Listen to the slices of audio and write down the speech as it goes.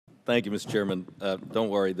Thank you, Mr. Chairman. Don't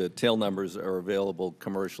worry, the tail numbers are available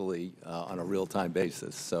commercially on a real-time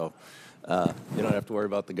basis, so you don't have to worry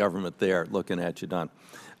about the government there looking at you, Don.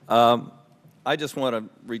 I just want to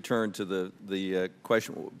return to the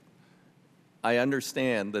question. I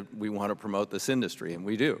understand that we want to promote this industry, and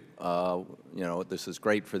we do. You know, this is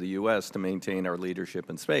great for the U.S. to maintain our leadership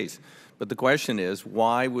in space. But the question is,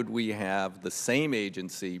 why would we have the same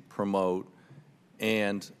agency promote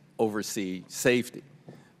and oversee safety?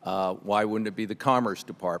 Why wouldn't it be the Commerce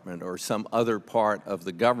Department or some other part of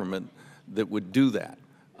the government that would do that?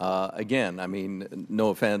 Again, I mean, no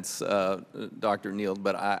offense, Dr. Neal,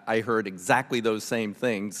 but I heard exactly those same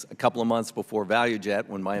things a couple of months before ValueJet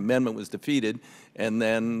when my amendment was defeated, and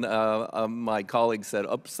then my colleague said,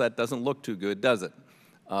 oops, that doesn't look too good, does it?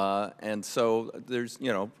 And so there's,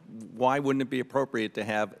 you know, why wouldn't it be appropriate to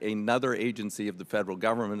have another agency of the federal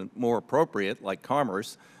government, more appropriate, like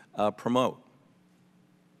Commerce, promote?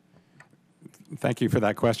 Thank you for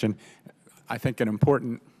that question. I think an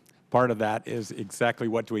important part of that is exactly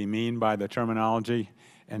what do we mean by the terminology.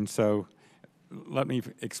 And so let me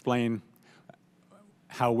explain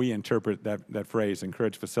how we interpret that phrase,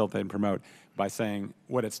 encourage, facilitate, and promote, by saying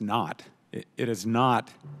what it's not. It is not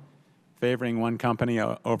favoring one company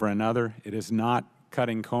over another. It is not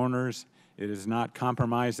cutting corners. It is not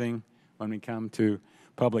compromising when we come to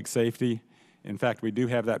public safety. In fact, we do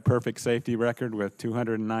have that perfect safety record with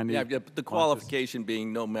 290. Yeah, but the qualification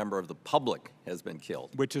being no member of the public has been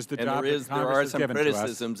killed. Which is the and job that there are some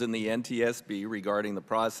criticisms us. in the NTSB regarding the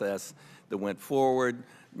process that went forward,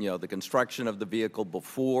 you know, the construction of the vehicle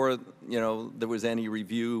before, you know, there was any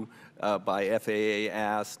review by FAA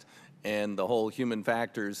asked, and the whole human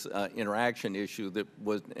factors interaction issue that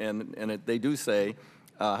was, they do say,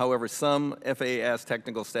 however, some FAA-asked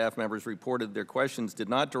technical staff members reported their questions did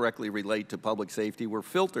not directly relate to public safety, were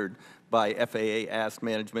filtered by FAA-asked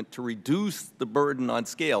management to reduce the burden on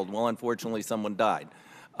scaled. Well, unfortunately, someone died.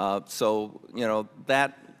 So, you know,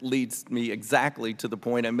 that leads me exactly to the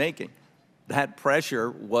point I'm making. That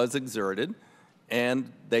pressure was exerted,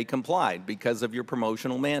 and they complied because of your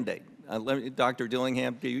promotional mandate. Dr.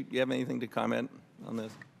 Dillingham, do you have anything to comment on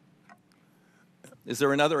this? Is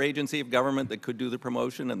there another agency of government that could do the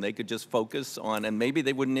promotion and they could just focus on, and maybe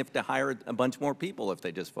they wouldn't have to hire a bunch more people if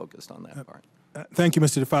they just focused on that part? Thank you,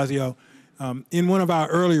 Mr. DeFazio. In one of our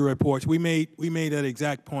earlier reports, we made that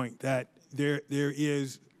exact point, that there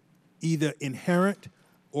is either inherent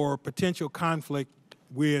or potential conflict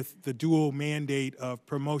with the dual mandate of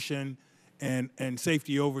promotion and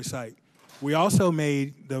safety oversight. We also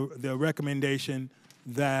made the recommendation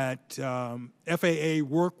that FAA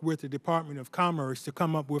work with the Department of Commerce to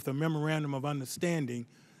come up with a memorandum of understanding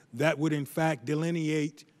that would in fact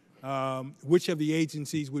delineate which of the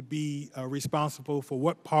agencies would be responsible for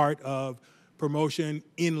what part of promotion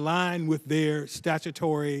in line with their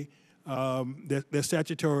statutory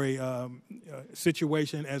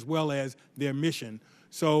situation as well as their mission.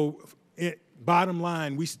 So bottom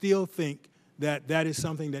line, we still think that that is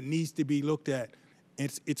something that needs to be looked at.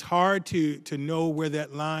 It's hard to know where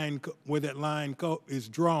that line is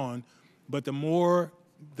drawn, but the more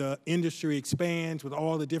the industry expands with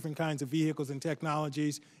all the different kinds of vehicles and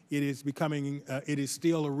technologies, it is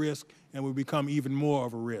still a risk and will become even more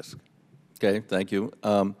of a risk. Okay, thank you.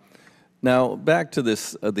 Now back to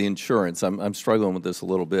this, the insurance. I'm struggling with this a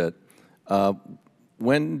little bit.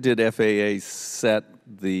 When did FAA set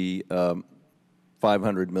the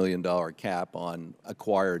 $500 million cap on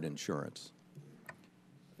acquired insurance?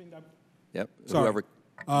 Yep. Sorry.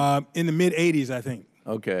 Whoever. In the mid-'80s, I think.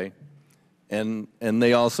 Okay. And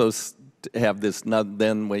they also have this,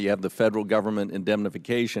 then where you have the federal government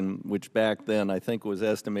indemnification, which back then I think was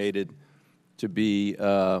estimated to be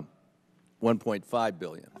 $1.5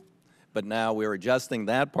 billion. But now we're adjusting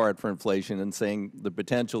that part for inflation and saying the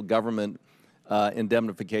potential government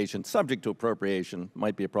indemnification, subject to appropriation,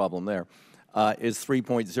 might be a problem there, is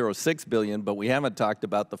 $3.06 billion, but we haven't talked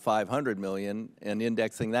about the $500 million and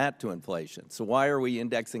indexing that to inflation. So why are we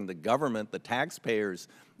indexing the government, the taxpayers'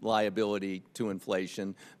 liability to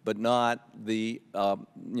inflation, but not the,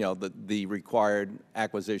 the required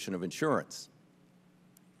acquisition of insurance?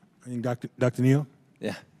 I think Dr. Neal?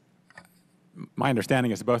 Yeah. My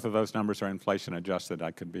understanding is both of those numbers are inflation adjusted.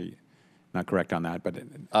 I could be not correct on that, but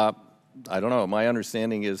I don't know. My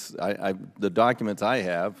understanding is the documents I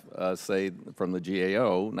have say from the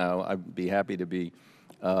GAO. Now, I'd be happy to be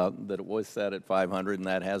that it was set at 500 and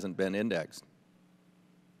that hasn't been indexed.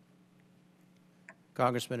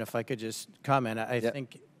 Congressman, if I could just comment, I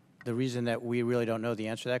think The reason that we really don't know the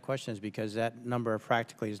answer to that question is because that number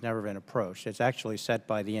practically has never been approached. It's actually set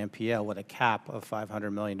by the MPL with a cap of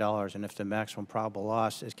 $500 million, and if the maximum probable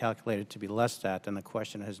loss is calculated to be less than that, then the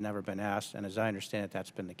question has never been asked, and as I understand it,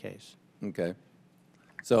 that's been the case. Okay.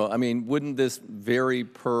 So, I mean, wouldn't this vary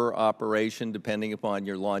per operation depending upon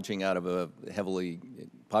you're launching out of a heavily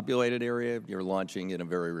populated area, you're launching in a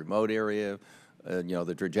very remote area, you know,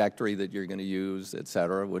 the trajectory that you're going to use, et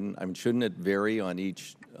cetera? I mean, shouldn't it vary on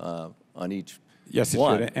each Yes, it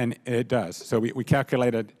one? should, and it does. So we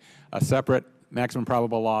calculated a separate maximum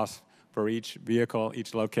probable loss for each vehicle,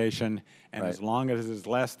 each location, and as long as it is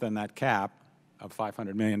less than that cap of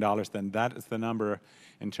 $500 million, then that is the number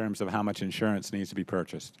in terms of how much insurance needs to be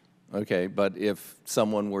purchased. Okay, but if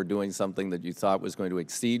someone were doing something that you thought was going to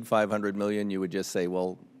exceed 500 million, you would just say,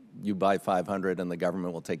 well, you buy 500 and the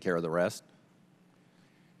government will take care of the rest?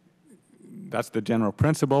 That's the general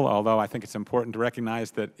principle, although I think it's important to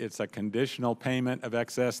recognize that it's a conditional payment of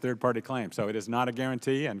excess third-party claims. So it is not a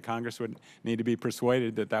guarantee, and Congress would need to be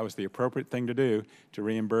persuaded that that was the appropriate thing to do to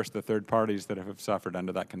reimburse the third parties that have suffered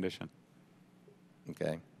under that condition.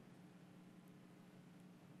 Okay.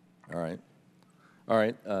 All right. All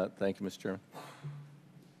right. Thank you, Mr. Chairman.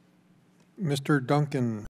 Mr. Duncan.